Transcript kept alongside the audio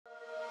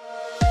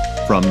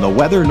From the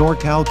Weather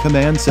NorCal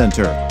Command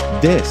Center,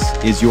 this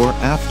is your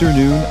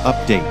afternoon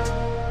update.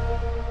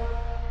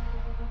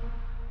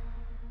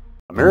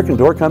 American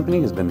Door Company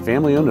has been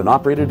family-owned and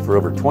operated for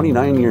over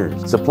 29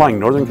 years, supplying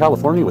Northern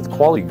California with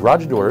quality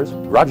garage doors,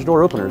 garage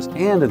door openers,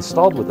 and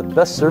installed with the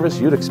best service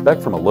you'd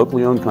expect from a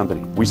locally owned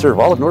company. We serve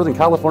all of Northern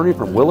California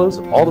from Willows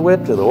all the way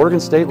up to the Oregon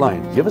state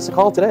line. Give us a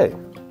call today.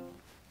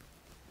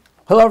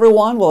 Hello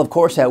everyone. Well, of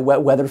course, that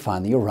wet weather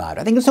finally arrived.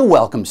 I think it's a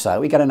welcome sight.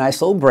 We got a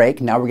nice little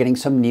break. Now we're getting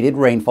some needed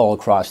rainfall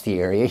across the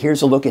area.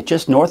 Here's a look at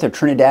just north of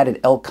Trinidad at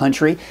Elk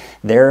Country.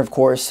 There, of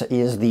course,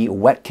 is the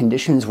wet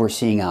conditions we're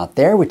seeing out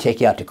there. We take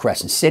you out to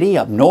Crescent City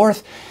up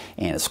north.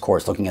 And of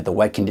course, looking at the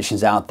wet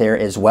conditions out there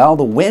as well.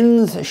 The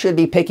winds should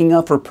be picking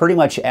up for pretty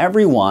much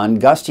everyone.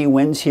 Gusty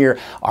winds here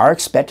are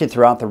expected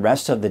throughout the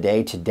rest of the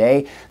day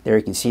today. There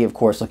you can see, of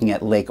course, looking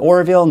at Lake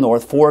Oroville,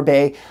 North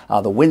Forebay.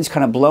 The wind's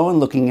kind of blowing,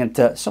 looking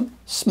at some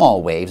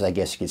small waves, I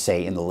guess you could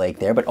say, in the lake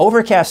there. But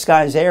overcast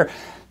skies there.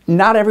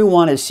 Not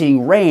everyone is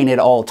seeing rain at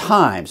all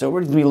times. So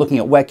we're going to be looking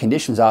at wet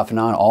conditions off and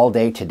on all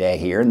day today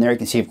here. And there you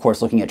can see, of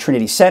course, looking at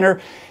Trinity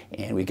Center.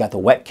 And we've got the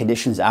wet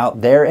conditions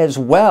out there as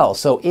well.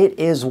 So it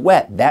is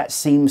wet. That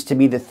seems to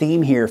be the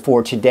theme here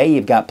for today.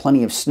 You've got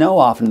plenty of snow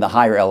off into the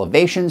higher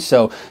elevations.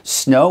 So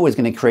snow is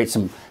going to create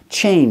some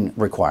chain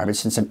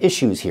requirements and some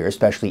issues here,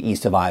 especially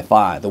east of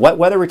I-5. The wet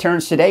weather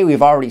returns today.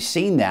 We've already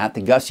seen that.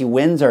 The gusty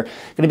winds are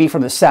going to be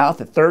from the south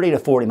at 30 to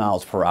 40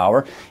 miles per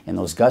hour. And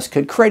those gusts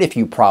could create a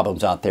few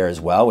problems out there as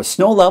well. With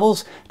snow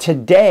levels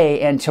today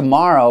and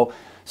tomorrow,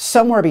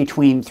 somewhere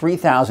between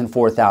 3,000 and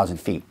 4,000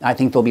 feet. I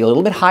think they'll be a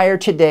little bit higher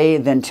today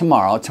than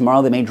tomorrow.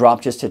 Tomorrow they may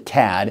drop just a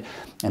tad,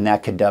 and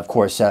that could, of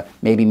course,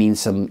 maybe mean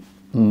some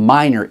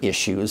minor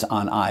issues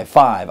on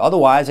I-5.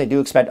 Otherwise, I do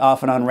expect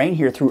off and on rain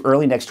here through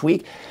early next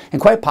week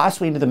and quite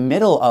possibly into the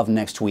middle of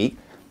next week.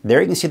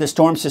 There you can see the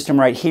storm system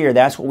right here.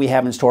 That's what we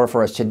have in store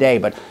for us today.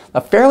 But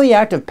a fairly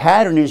active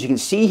pattern, as you can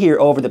see here,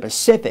 over the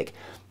Pacific.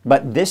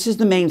 But this is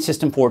the main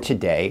system for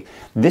today.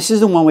 This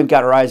is the one we've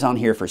got our eyes on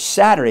here for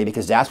Saturday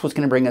because that's what's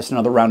going to bring us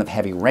another round of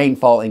heavy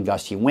rainfall and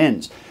gusty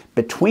winds.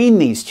 Between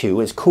these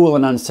two is cool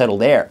and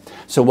unsettled air.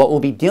 So what we'll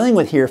be dealing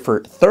with here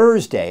for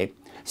Thursday,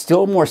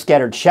 still more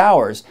scattered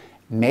showers,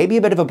 maybe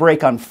a bit of a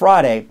break on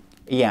Friday.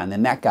 Yeah, and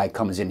then that guy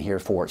comes in here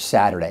for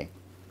Saturday.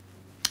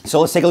 So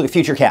let's take a look at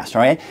Futurecast,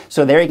 all right?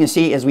 So there you can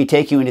see as we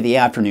take you into the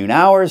afternoon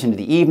hours, into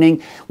the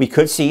evening, we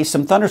could see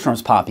some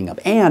thunderstorms popping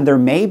up. And there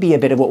may be a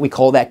bit of what we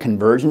call that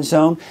convergence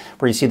zone,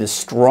 where you see the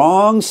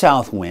strong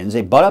south winds.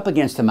 They butt up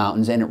against the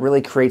mountains, and it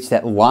really creates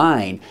that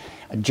line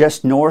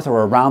just north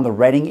or around the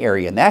Redding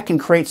area. And that can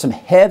create some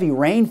heavy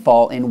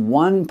rainfall in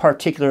one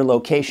particular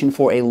location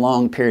for a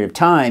long period of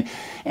time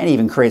and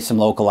even create some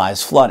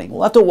localized flooding.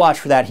 We'll have to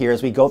watch for that here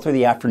as we go through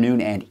the afternoon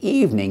and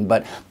evening.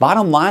 But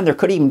bottom line, there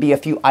could even be a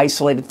few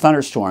isolated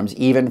thunderstorms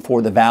even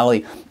for the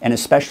valley and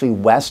especially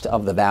west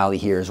of the valley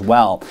here as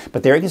well.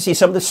 But there you can see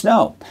some of the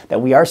snow that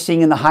we are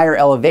seeing in the higher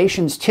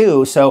elevations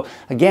too. So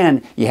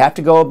again, you have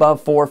to go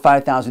above 4,000 or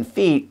 5,000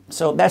 feet.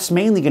 So that's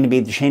mainly going to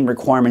be the chain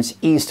requirements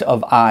east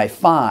of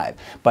I-5.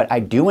 But I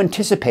do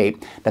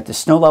anticipate that the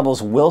snow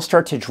levels will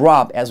start to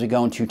drop as we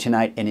go into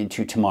tonight and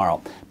into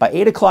tomorrow. By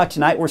 8 o'clock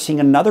tonight, we're seeing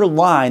another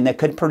line that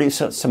could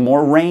produce some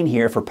more rain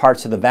here for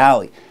parts of the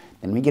valley.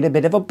 Then we get a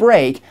bit of a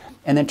break,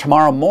 and then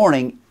tomorrow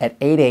morning at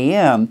 8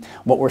 a.m.,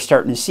 what we're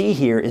starting to see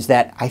here is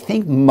that I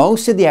think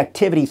most of the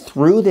activity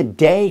through the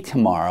day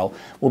tomorrow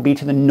will be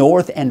to the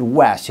north and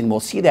west, and we'll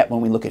see that when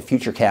we look at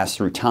Futurecast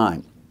through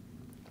time.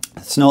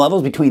 Snow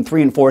levels between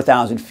 3,000 and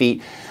 4,000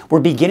 feet. We're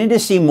beginning to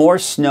see more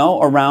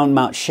snow around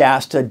Mount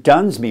Shasta,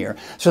 Dunsmuir.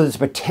 So there's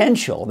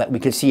potential that we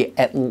could see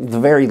at the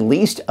very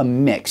least a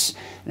mix.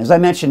 And as I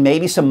mentioned,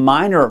 maybe some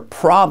minor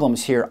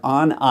problems here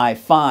on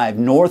I-5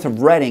 north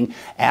of Redding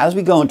as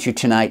we go into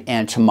tonight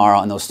and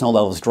tomorrow, and those snow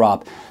levels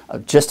drop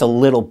just a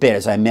little bit,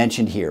 as I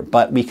mentioned here.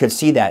 But we could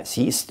see that.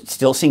 See,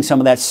 still seeing some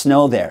of that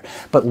snow there.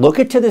 But look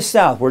at to the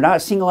south. We're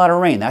not seeing a lot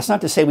of rain. That's not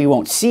to say we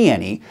won't see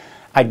any.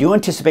 I do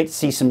anticipate to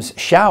see some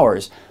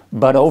showers.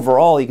 But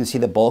overall, you can see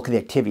the bulk of the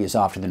activity is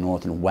off to the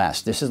north and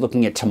west. This is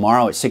looking at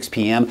tomorrow at 6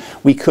 p.m.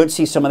 We could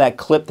see some of that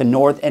clip the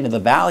north end of the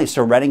valley,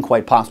 so Redding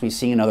quite possibly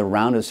seeing another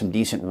round of some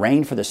decent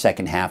rain for the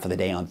second half of the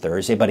day on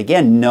Thursday. But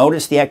again,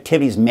 notice the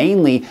activity is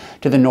mainly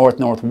to the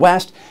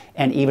north-northwest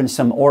and even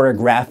some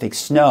orographic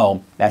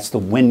snow. That's the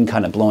wind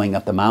kind of blowing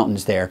up the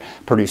mountains there,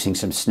 producing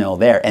some snow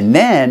there. And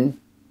then,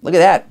 look at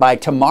that, by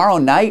tomorrow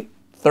night,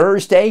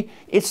 Thursday,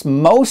 it's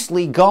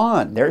mostly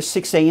gone. There's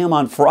 6 a.m.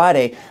 on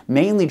Friday,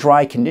 mainly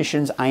dry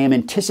conditions. I am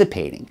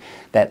anticipating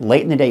that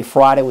late in the day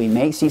Friday, we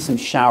may see some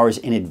showers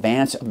in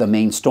advance of the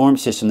main storm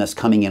system that's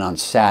coming in on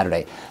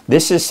Saturday.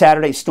 This is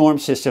Saturday's storm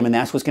system, and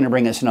that's what's going to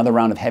bring us another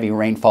round of heavy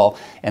rainfall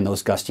and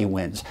those gusty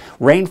winds.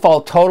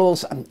 Rainfall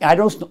totals, I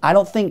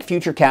don't think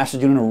Futurecast is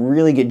doing a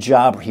really good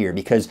job here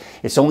because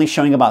it's only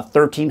showing about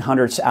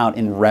 1,300s out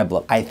in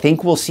Rebla. I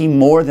think we'll see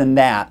more than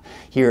that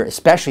here,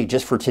 especially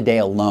just for today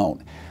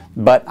alone.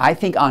 But I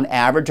think on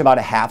average about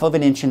a half of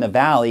an inch in the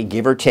valley,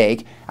 give or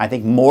take. I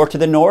think more to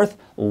the north,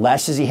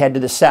 less as you head to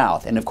the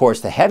south. And of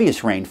course the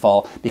heaviest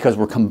rainfall, because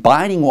we're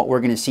combining what we're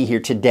going to see here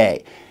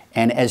today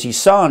And as you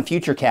saw in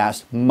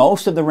Futurecast,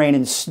 most of the rain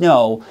and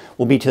snow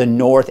will be to the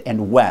north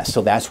and west.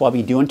 So that's why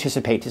we do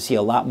anticipate to see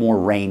a lot more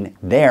rain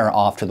there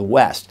off to the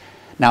west.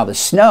 Now the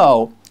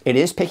snow, it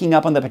is picking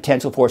up on the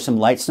potential for some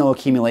light snow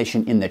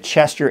accumulation in the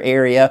Chester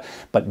area,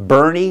 but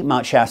Bernie,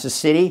 Mount Shasta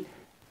City,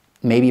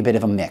 maybe a bit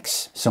of a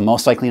mix. So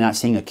most likely not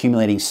seeing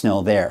accumulating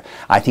snow there.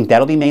 I think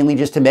that'll be mainly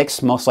just a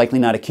mix, most likely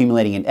not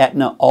accumulating in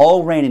Etna.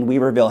 All rain in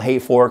Weaverville,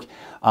 Hayfork,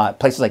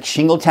 places like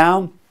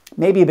Shingletown,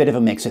 maybe a bit of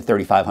a mix at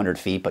 3,500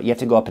 feet, but you have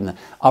to go up in the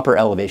upper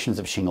elevations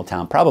of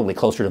Shingletown, probably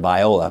closer to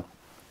Viola,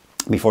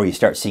 before you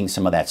start seeing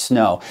some of that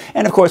snow.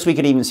 And of course, we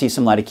could even see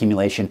some light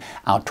accumulation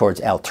out towards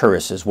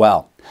Alturas as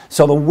well.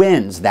 So the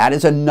winds, that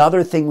is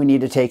another thing we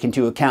need to take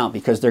into account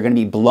because they're going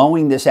to be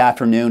blowing this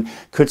afternoon.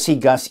 Could see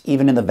gusts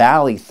even in the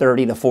valley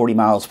 30 to 40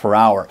 miles per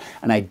hour.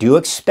 And I do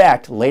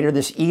expect later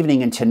this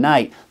evening and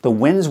tonight, the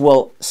winds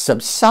will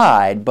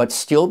subside but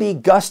still be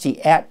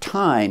gusty at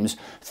times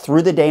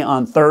through the day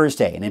on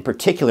Thursday, and in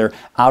particular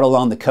out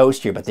along the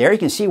coast here. But there you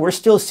can see we're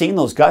still seeing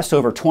those gusts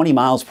over 20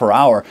 miles per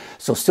hour.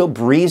 So still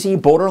breezy,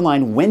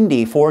 borderline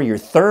windy for your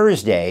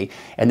Thursday.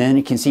 And then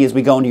you can see as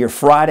we go into your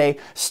Friday,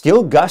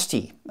 still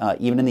gusty.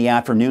 Even in the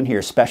afternoon here,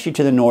 especially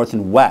to the north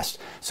and west.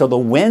 So the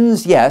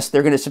winds, yes,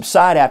 they're going to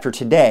subside after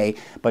today,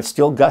 but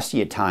still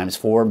gusty at times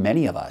for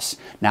many of us.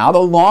 Now the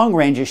long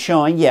range is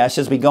showing, yes,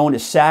 as we go into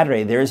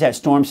Saturday, there is that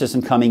storm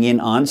system coming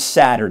in on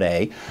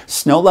Saturday.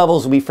 Snow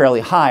levels will be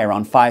fairly high,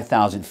 around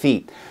 5,000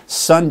 feet.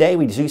 Sunday,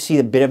 we do see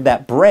a bit of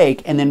that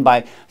break, and then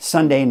by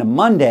Sunday into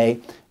Monday,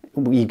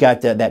 we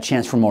got that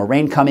chance for more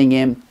rain coming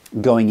in.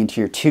 Going into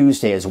your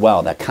Tuesday as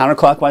well. That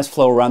counterclockwise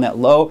flow around that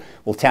low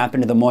will tap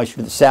into the moisture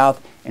to the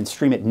south and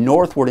stream it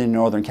northward into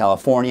Northern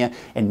California.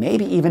 And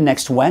maybe even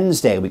next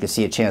Wednesday we could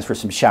see a chance for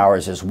some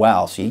showers as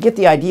well. So you get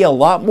the idea, a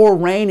lot more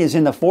rain is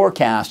in the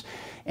forecast,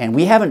 and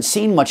we haven't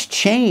seen much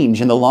change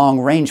in the long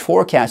range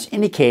forecast,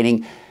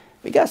 indicating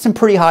we got some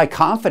pretty high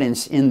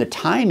confidence in the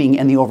timing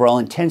and the overall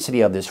intensity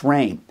of this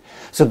rain.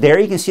 So there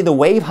you can see the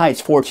wave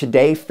heights for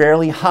today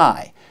fairly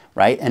high,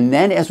 right? And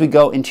then as we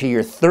go into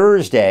your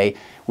Thursday,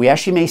 we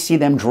actually may see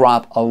them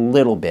drop a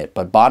little bit,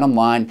 but bottom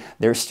line,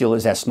 there still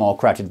is that small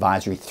craft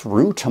advisory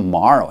through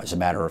tomorrow, as a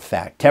matter of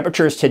fact.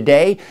 Temperatures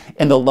today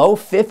in the low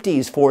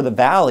 50s for the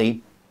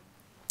valley,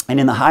 and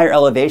in the higher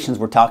elevations,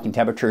 we're talking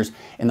temperatures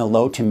in the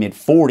low to mid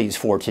 40s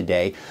for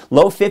today.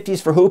 Low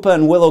 50s for Hoopa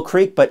and Willow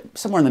Creek, but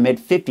somewhere in the mid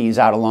 50s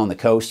out along the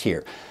coast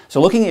here. So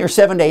looking at your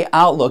 7-day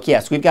outlook,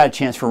 yes, we've got a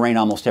chance for rain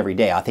almost every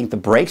day. I think the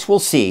breaks we'll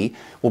see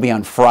will be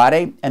on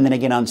Friday and then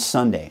again on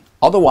Sunday.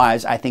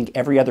 Otherwise, I think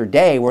every other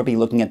day we'll be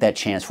looking at that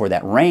chance for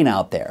that rain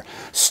out there.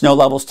 Snow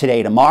levels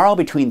today, tomorrow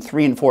between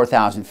 3,000 and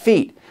 4,000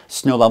 feet.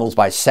 Snow levels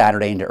by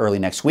Saturday into early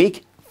next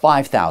week,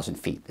 5,000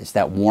 feet. It's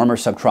that warmer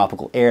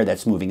subtropical air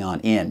that's moving on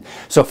in.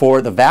 So for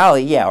the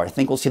valley, yeah, I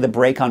think we'll see the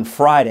break on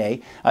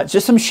Friday.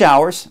 Just some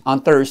showers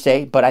on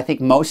Thursday, but I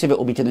think most of it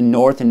will be to the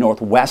north and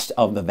northwest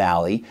of the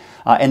valley.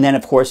 And then,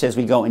 of course, as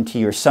we go into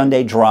your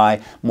Sunday,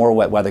 dry, more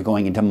wet weather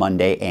going into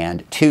Monday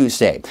and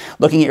Tuesday.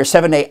 Looking at your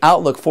 7-day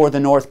outlook for the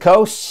North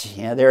Coast,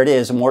 yeah, there it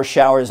is. More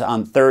showers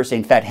on Thursday.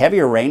 In fact,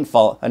 heavier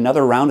rainfall,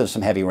 another round of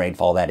some heavy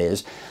rainfall, that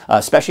is,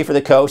 especially for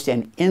the coast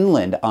and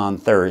inland on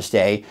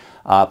Thursday.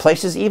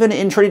 Places even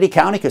in Trinity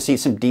County could see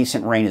some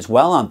decent rain as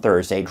well on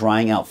Thursday,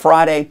 drying out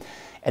Friday.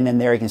 And then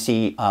there you can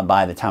see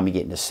by the time we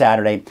get into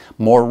Saturday,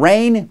 more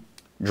rain,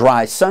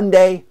 dry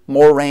Sunday,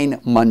 more rain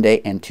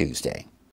Monday and Tuesday.